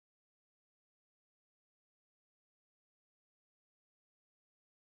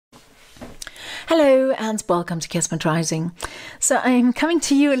Hello and welcome to Kismet Rising. So I'm coming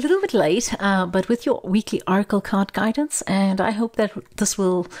to you a little bit late, but with your weekly oracle card guidance, and I hope that this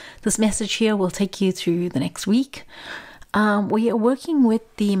message here will take you through the next week. We are working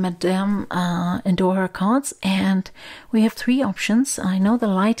with the Madame Endora cards, and we have three options. I know the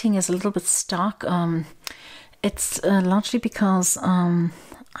lighting is a little bit stark. It's largely because I'm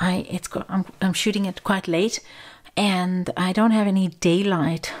shooting it quite late, and I don't have any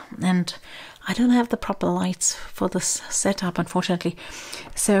daylight, and I don't have the proper lights for this setup, unfortunately.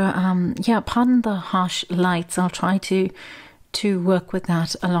 So, yeah, pardon the harsh lights. I'll try to work with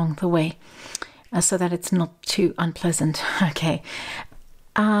that along the way so that it's not too unpleasant. Okay.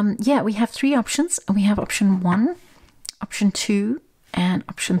 Yeah, we have three options. We have option 1, option 2, and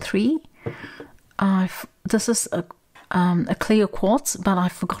option 3. This is a clear quartz, but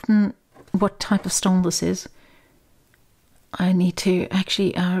I've forgotten what type of stone this is. I need to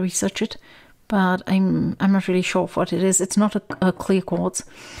actually research it, but I'm not really sure what it is. It's not a clear quartz,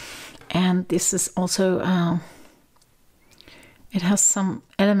 and this is also it has some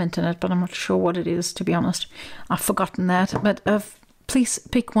element in it, but I'm not sure what it is, to be honest. I've forgotten that, but please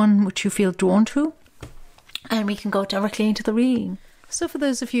pick one which you feel drawn to, and we can go directly into the reading. So for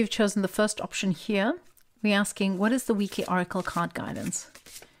those of you who've chosen the first option here, we're asking, what is the weekly oracle card guidance?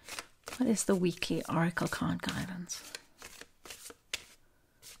 What is the weekly oracle card guidance?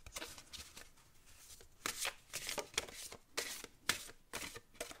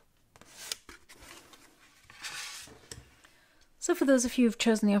 So for those of you who've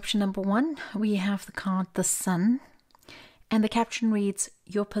chosen the option number 1, we have the card the Sun, and the caption reads,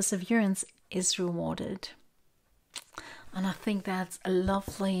 "Your perseverance is rewarded." And I think that's a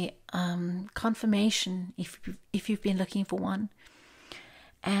lovely confirmation if you've been looking for one.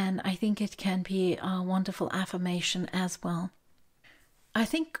 And I think it can be a wonderful affirmation as well. I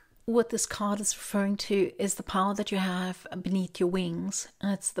think what this card is referring to is the power that you have beneath your wings.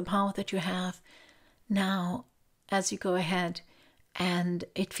 It's the power that you have now as you go ahead. And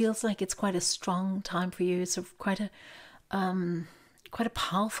it feels like it's quite a strong time for you. It's quite a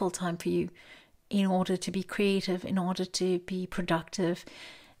powerful time for you in order to be creative, in order to be productive,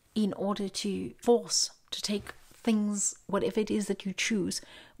 in order to force to take things, whatever it is that you choose,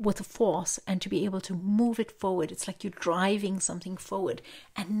 with a force and to be able to move it forward. It's like you're driving something forward,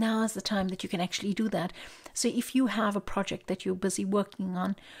 and now is the time that you can actually do that. So if you have a project that you're busy working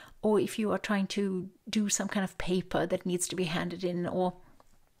on, or if you are trying to do some kind of paper that needs to be handed in, or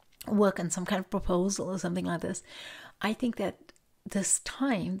work on some kind of proposal or something like this, I think that this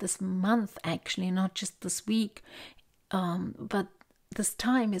time, this month actually, not just this week, but this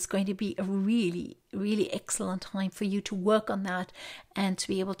time is going to be a really, really excellent time for you to work on that and to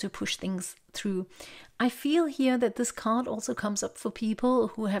be able to push things through. I feel here that this card also comes up for people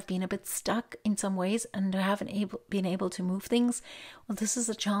who have been a bit stuck in some ways and haven't been able to move things. Well, this is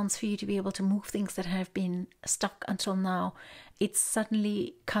a chance for you to be able to move things that have been stuck until now. It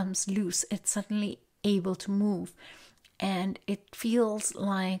suddenly comes loose. It's suddenly able to move. And it feels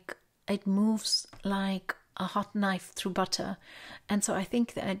like it moves like a hot knife through butter. And so I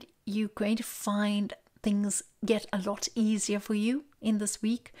think that you're going to find things get a lot easier for you in this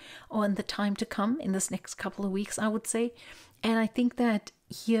week, or in the time to come, in this next couple of weeks, I would say. And I think that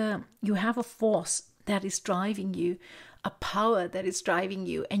here you have a force that is driving you, a power that is driving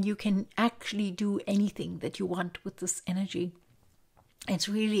you, and you can actually do anything that you want with this energy. It's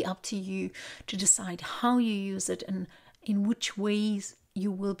really up to you to decide how you use it and in which ways you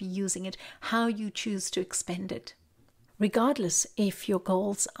will be using it, how you choose to expend it. Regardless if your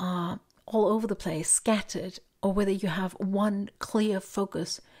goals are all over the place, scattered, or whether you have one clear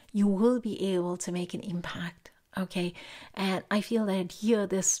focus, you will be able to make an impact. Okay, and I feel that here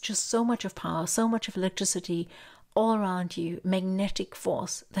there's just so much of power, so much of electricity all around you, magnetic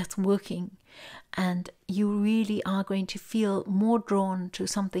force that's working, and you really are going to feel more drawn to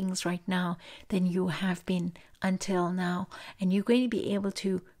some things right now than you have been until now, and you're going to be able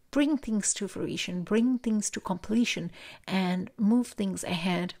to bring things to fruition, bring things to completion, and move things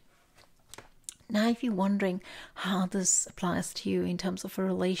ahead. Now, if you're wondering how this applies to you in terms of a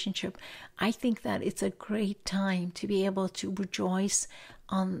relationship, I think that it's a great time to be able to rejoice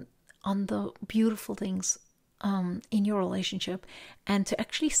on the beautiful things in your relationship, and to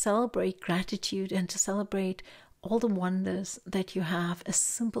actually celebrate gratitude and to celebrate all the wonders that you have, as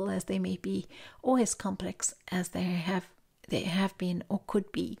simple as they may be, or as complex as they have been or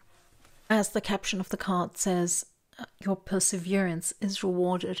could be. As the caption of the card says, your perseverance is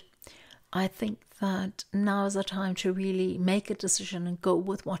rewarded. I think that now is the time to really make a decision and go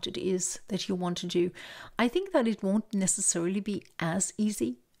with what it is that you want to do. I think that it won't necessarily be as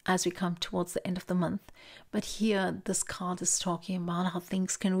easy as we come towards the end of the month. But here, this card is talking about how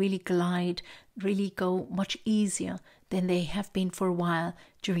things can really glide, really go much easier than they have been for a while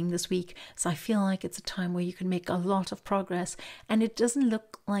during this week. So I feel like it's a time where you can make a lot of progress. And it doesn't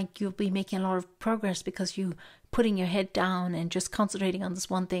look like you'll be making a lot of progress because you putting your head down and just concentrating on this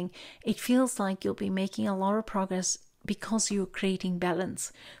one thing. It feels like you'll be making a lot of progress because you're creating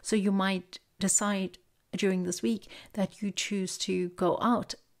balance. So you might decide during this week that you choose to go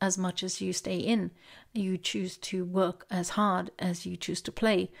out as much as you stay in. You choose to work as hard as you choose to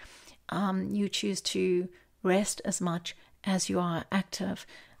play. You choose to rest as much as you are active.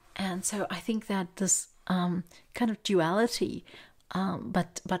 And so I think that this kind of duality,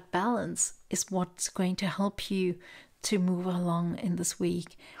 but balance, is what's going to help you to move along in this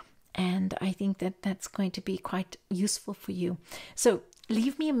week. And I think that that's going to be quite useful for you. So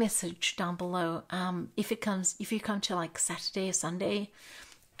leave me a message down below if you come to like Saturday or Sunday,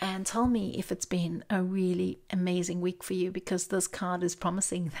 and tell me if it's been a really amazing week for you, because this card is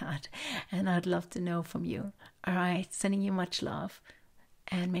promising that, and I'd love to know from you. All right, sending you much love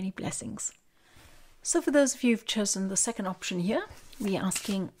and many blessings. So for those of you who've chosen the second option here, we're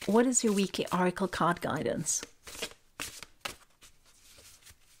asking, what is your weekly oracle card guidance?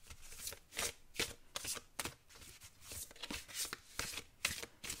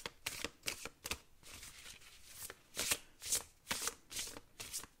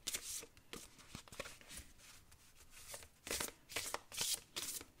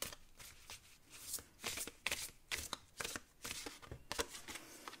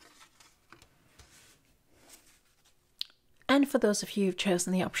 And for those of you who've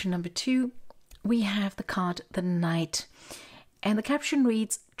chosen the option number 2, we have the card the Knight. And the caption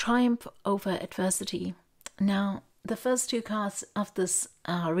reads, Triumph over Adversity. Now, the first 2 cards of this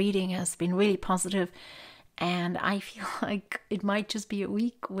reading has been really positive, and I feel like it might just be a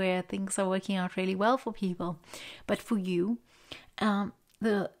week where things are working out really well for people. But for you,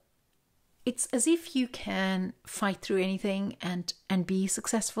 it's as if you can fight through anything and be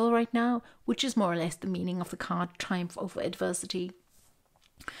successful right now, which is more or less the meaning of the card Triumph over Adversity.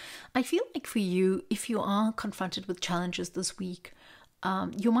 I feel like for you, if you are confronted with challenges this week,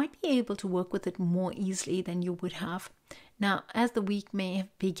 you might be able to work with it more easily than you would have. Now, as the week may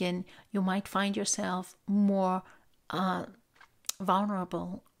begin, you might find yourself more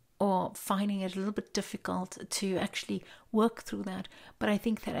vulnerable, or finding it a little bit difficult to actually work through that. But I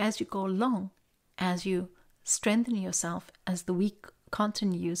think that as you go along, as you strengthen yourself, as the week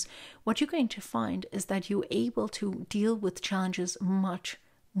continues, what you're going to find is that you're able to deal with challenges much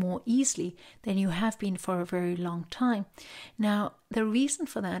more easily than you have been for a very long time. Now, the reason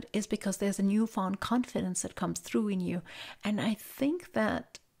for that is because there's a newfound confidence that comes through in you. And I think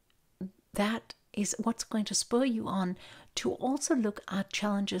that is what's going to spur you on to also look at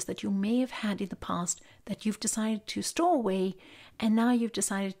challenges that you may have had in the past that you've decided to store away, and now you've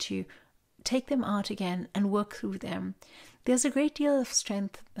decided to take them out again and work through them. There's a great deal of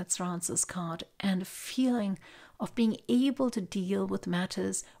strength that surrounds this card, and a feeling of being able to deal with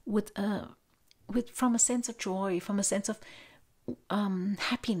matters from a sense of joy, from a sense of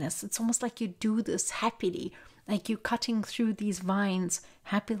happiness. It's almost like you do this happily, like you're cutting through these vines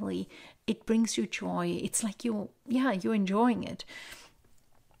happily. It brings you joy. It's like you're enjoying it.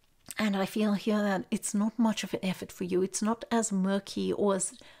 And I feel here that it's not much of an effort for you. It's not as murky or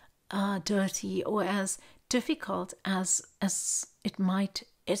as dirty or as difficult as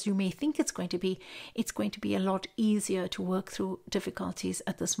you may think it's going to be. It's going to be a lot easier to work through difficulties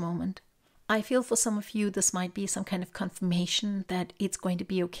at this moment. I feel for some of you, this might be some kind of confirmation that it's going to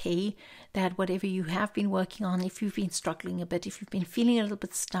be okay, that whatever you have been working on, if you've been struggling a bit, if you've been feeling a little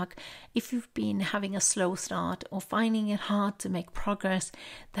bit stuck, if you've been having a slow start or finding it hard to make progress,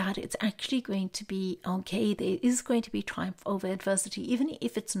 that it's actually going to be okay. There is going to be triumph over adversity, even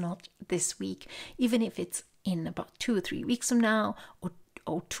if it's not this week, even if it's in about 2 or 3 weeks from now, or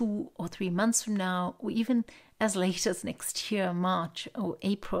 2 or 3 months from now, or even as late as next year, March or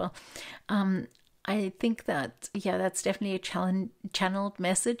April. I think that, that's definitely a channeled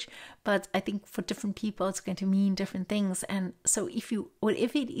message, but I think for different people, it's going to mean different things. And so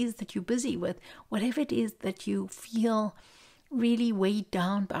whatever it is that you're busy with, whatever it is that you feel really weighed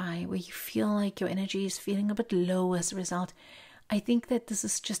down by, where you feel like your energy is feeling a bit low as a result, I think that this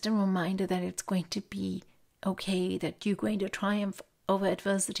is just a reminder that it's going to be okay, that you're going to triumph over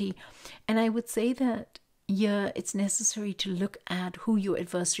adversity. And I would say that it's necessary to look at who your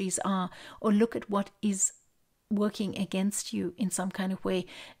adversaries are, or look at what is working against you in some kind of way,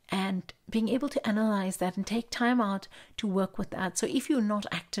 and being able to analyze that and take time out to work with that. So if you're not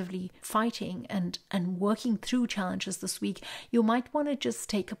actively fighting and working through challenges this week, you might want to just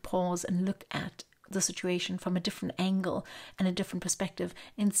take a pause and look at the situation from a different angle and a different perspective,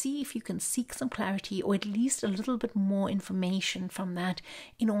 and see if you can seek some clarity or at least a little bit more information from that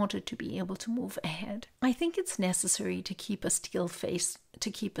in order to be able to move ahead. I think it's necessary to keep a still face,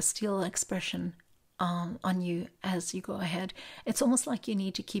 to keep a still expression on you as you go ahead. It's almost like you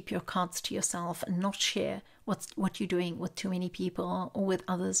need to keep your cards to yourself and not share what you're doing with too many people or with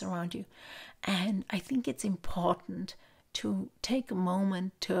others around you. And I think it's important to take a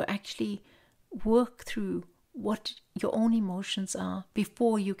moment to actually work through what your own emotions are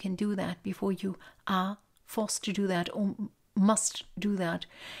before you can do that, before you are forced to do that or must do that.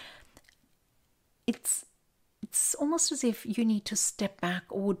 It's almost as if you need to step back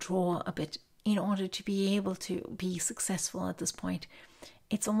or withdraw a bit in order to be able to be successful at this point.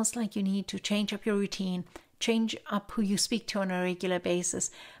 It's almost like you need to change up your routine, change up who you speak to on a regular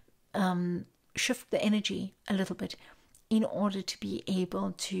basis, shift the energy a little bit in order to be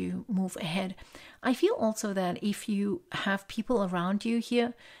able to move ahead. I feel also that if you have people around you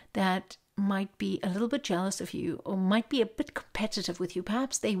here that might be a little bit jealous of you or might be a bit competitive with you,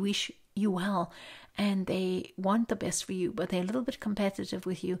 perhaps they wish you well and they want the best for you, but they're a little bit competitive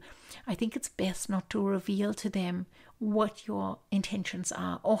with you, I think it's best not to reveal to them what your intentions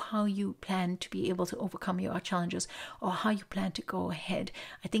are or how you plan to be able to overcome your challenges or how you plan to go ahead.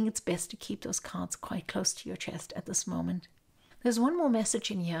 I think it's best to keep those cards quite close to your chest at this moment. There's one more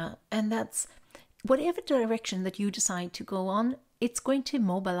message in here, and that's whatever direction that you decide to go on, it's going to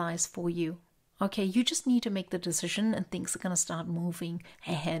mobilize for you. Okay, you just need to make the decision and things are going to start moving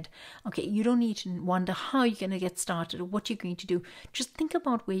ahead. Okay, you don't need to wonder how you're going to get started or what you're going to do. Just think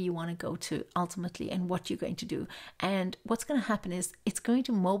about where you want to go to ultimately and what you're going to do. And what's going to happen is it's going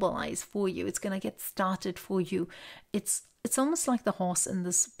to mobilize for you. It's going to get started for you. It's almost like the horse in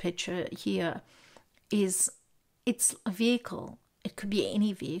this picture here it's a vehicle. It could be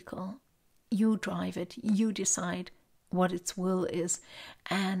any vehicle. You drive it. You decide what its will is.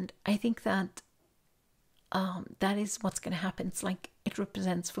 And I think that that is what's going to happen. It's like it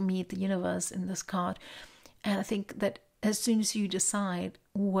represents for me the universe in this card. And I think that as soon as you decide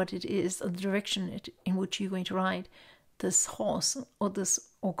what it is, the direction in which you're going to ride this horse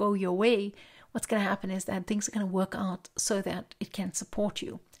or go your way, what's going to happen is that things are going to work out so that it can support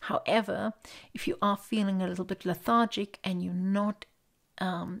you. However, if you are feeling a little bit lethargic and you're not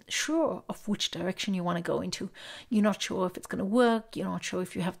sure of which direction you want to go into, you're not sure if it's going to work, you're not sure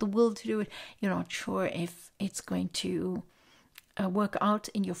if you have the will to do it, you're not sure if it's going to work out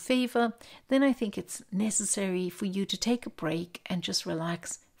in your favor, then I think it's necessary for you to take a break and just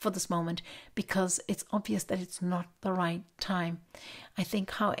relax for this moment, because it's obvious that it's not the right time. I think,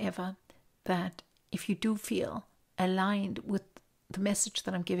 however, that if you do feel aligned with the message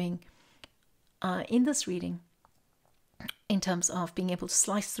that I'm giving in this reading, in terms of being able to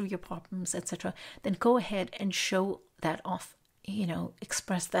slice through your problems, etc., then go ahead and show that off,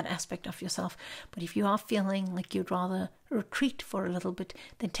 express that aspect of yourself. But if you are feeling like you'd rather retreat for a little bit,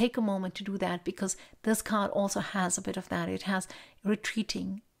 then take a moment to do that, because this card also has a bit of that. It has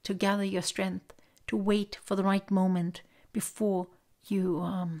retreating, to gather your strength, to wait for the right moment before you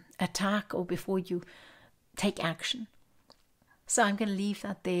attack or before you take action. So I'm going to leave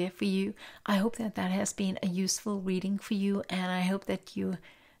that there for you. I hope that has been a useful reading for you, and I hope that you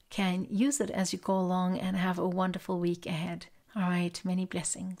can use it as you go along and have a wonderful week ahead. All right, many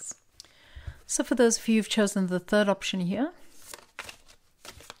blessings. So for those of you who've chosen the third option here,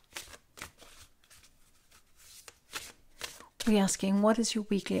 we're asking, what is your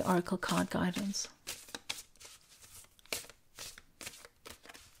weekly oracle card guidance?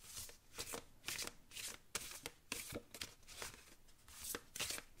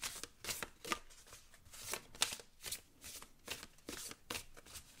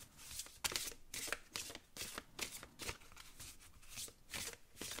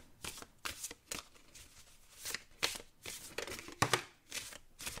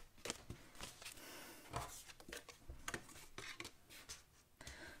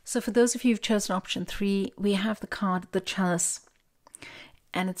 So for those of you who've chosen option 3, we have the card, the Chalice,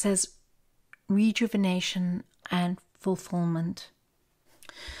 and it says rejuvenation and fulfillment.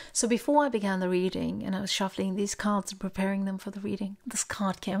 So before I began the reading and I was shuffling these cards and preparing them for the reading, this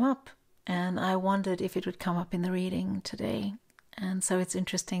card came up, and I wondered if it would come up in the reading today. And so it's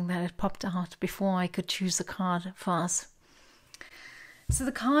interesting that it popped out before I could choose a card for us. So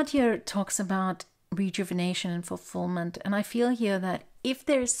the card here talks about rejuvenation and fulfillment, and I feel here that if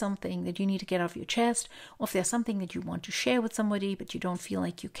there is something that you need to get off your chest, or if there's something that you want to share with somebody but you don't feel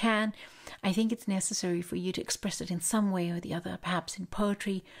like you can, I think it's necessary for you to express it in some way or the other, perhaps in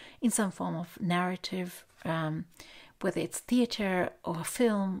poetry, in some form of narrative, whether it's theater or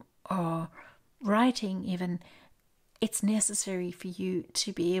film or writing even. It's necessary for you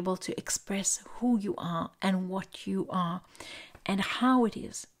to be able to express who you are and what you are and how it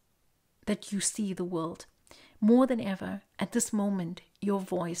is that you see the world. More than ever, at this moment, your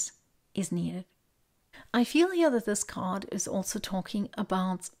voice is needed. I feel here that this card is also talking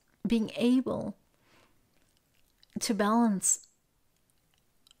about being able to balance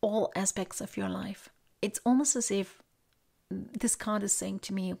all aspects of your life. It's almost as if this card is saying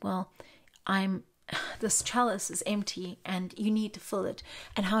to me, well, this chalice is empty and you need to fill it.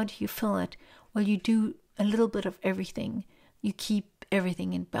 And how do you fill it? Well, you do a little bit of everything. You keep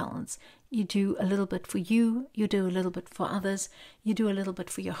everything in balance. You do a little bit for you. You do a little bit for others. You do a little bit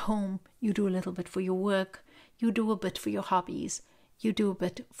for your home. You do a little bit for your work. You do a bit for your hobbies. You do a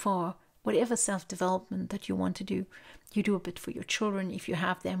bit for whatever self-development that you want to do. You do a bit for your children if you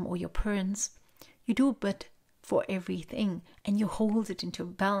have them, or your parents. You do a bit for everything, and you hold it into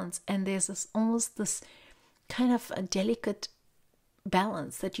balance. And there's almost this kind of a delicate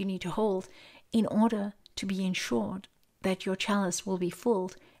balance that you need to hold in order to be ensured that your chalice will be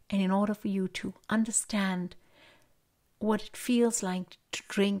filled, and in order for you to understand what it feels like to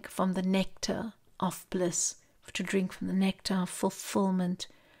drink from the nectar of bliss, to drink from the nectar of fulfillment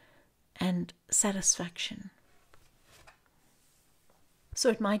and satisfaction. So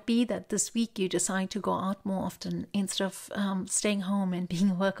it might be that this week you decide to go out more often instead of staying home and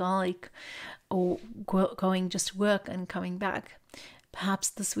being a workaholic, or going just to work and coming back. Perhaps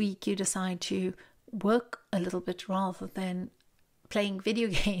this week you decide to work a little bit rather than playing video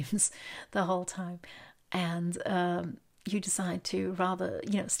games the whole time, and you decide to rather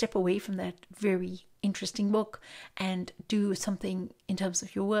step away from that very interesting book and do something in terms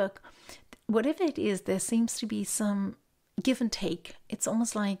of your work. Whatever it is, there seems to be some give and take. It's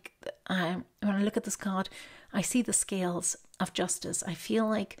almost like when I look at this card, I see the scales of justice. I feel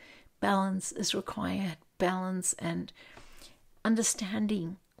like balance is required, balance and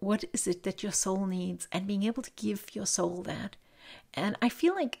understanding what is it that your soul needs and being able to give your soul that. And I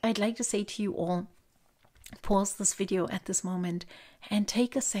feel like I'd like to say to you all, pause this video at this moment and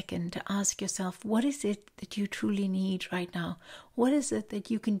take a second to ask yourself, what is it that you truly need right now? What is it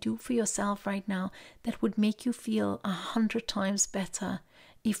that you can do for yourself right now that would make you feel 100 times better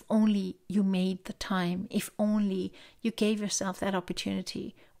if only you made the time, if only you gave yourself that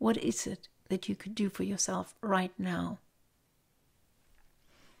opportunity? What is it that you could do for yourself right now?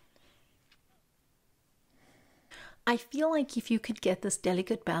 I feel like if you could get this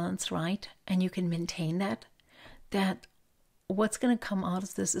delicate balance right and you can maintain that what's going to come out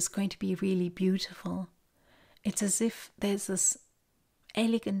of this is going to be really beautiful. It's as if there's this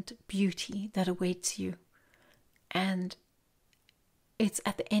elegant beauty that awaits you. And it's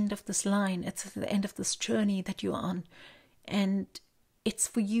at the end of this line, it's at the end of this journey that you're on. And it's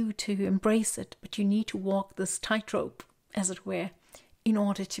for you to embrace it, but you need to walk this tightrope, as it were, in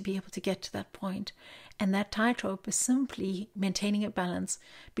order to be able to get to that point. And that tightrope is simply maintaining a balance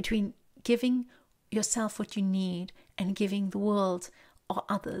between giving yourself what you need and giving the world or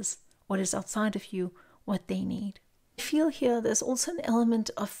others what is outside of you what they need. I feel here there's also an element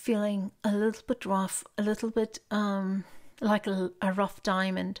of feeling a little bit rough, a little bit like a rough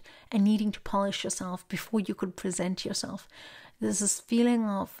diamond, and needing to polish yourself before you could present yourself. There's this feeling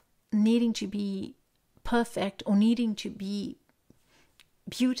of needing to be perfect or needing to be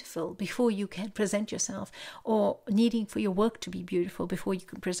beautiful before you can present yourself, or needing for your work to be beautiful before you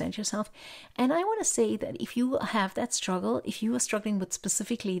can present yourself. And I want to say that if you have that struggle, if you are struggling with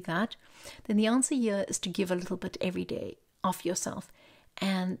specifically that, then the answer here is to give a little bit every day of yourself.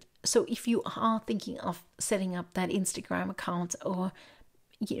 And so if you are thinking of setting up that Instagram account, or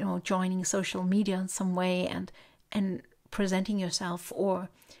joining social media in some way and presenting yourself or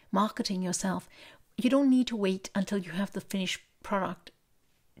marketing yourself, you don't need to wait until you have the finished product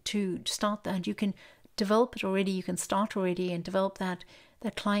to start that. You can develop it already, you can start already and develop that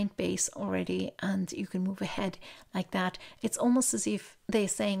client base already, and you can move ahead like that. It's almost as if they're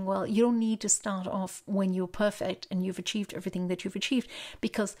saying, well, you don't need to start off when you're perfect and you've achieved everything that you've achieved,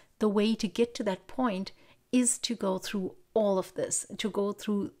 because the way to get to that point is to go through all of this, to go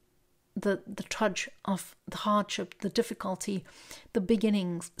through the trudge of the hardship, the difficulty, the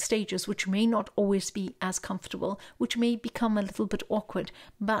beginning stages, which may not always be as comfortable, which may become a little bit awkward,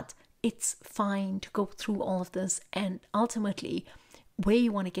 but it's fine to go through all of this. And ultimately, where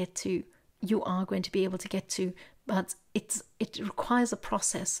you want to get to, you are going to be able to get to. but it requires a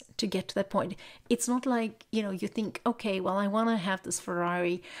process to get to that point. It's not like, you think, okay, well, I want to have this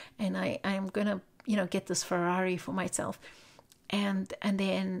Ferrari, and I'm gonna, get this Ferrari for myself, and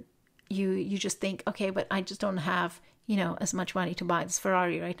then you just think, okay, but I just don't have, as much money to buy this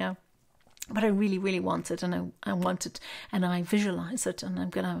Ferrari right now. But I really, really want it, and I want it, and I visualize it, and I'm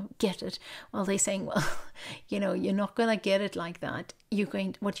going to get it. Well, they're saying, well, you're not going to get it like that.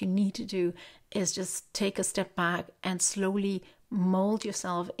 What you need to do is just take a step back and slowly mold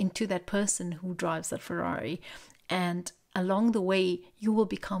yourself into that person who drives that Ferrari. And along the way, you will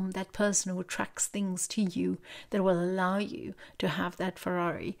become that person who attracts things to you that will allow you to have that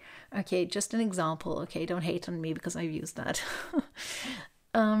Ferrari. Okay, just an example. Okay, don't hate on me because I've used that.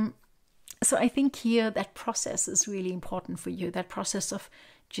 So I think here that process is really important for you. That process of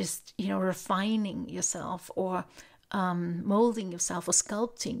just, refining yourself, or molding yourself, or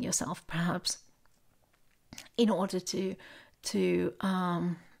sculpting yourself, perhaps, in order to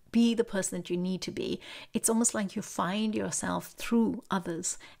be the person that you need to be. It's almost like you find yourself through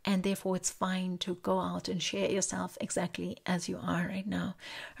others, and therefore it's fine to go out and share yourself exactly as you are right now.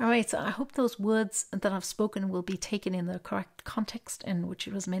 All right, so I hope those words that I've spoken will be taken in the correct context in which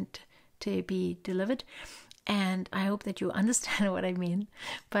it was meant to be delivered, and I hope that you understand what I mean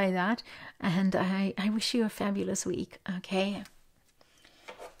by that. And I wish you a fabulous week. Okay,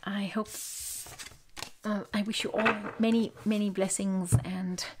 I wish you all many, many blessings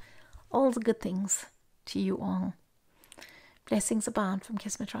and all the good things to you all. Blessings abound from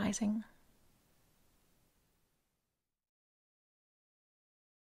Kismet Rising.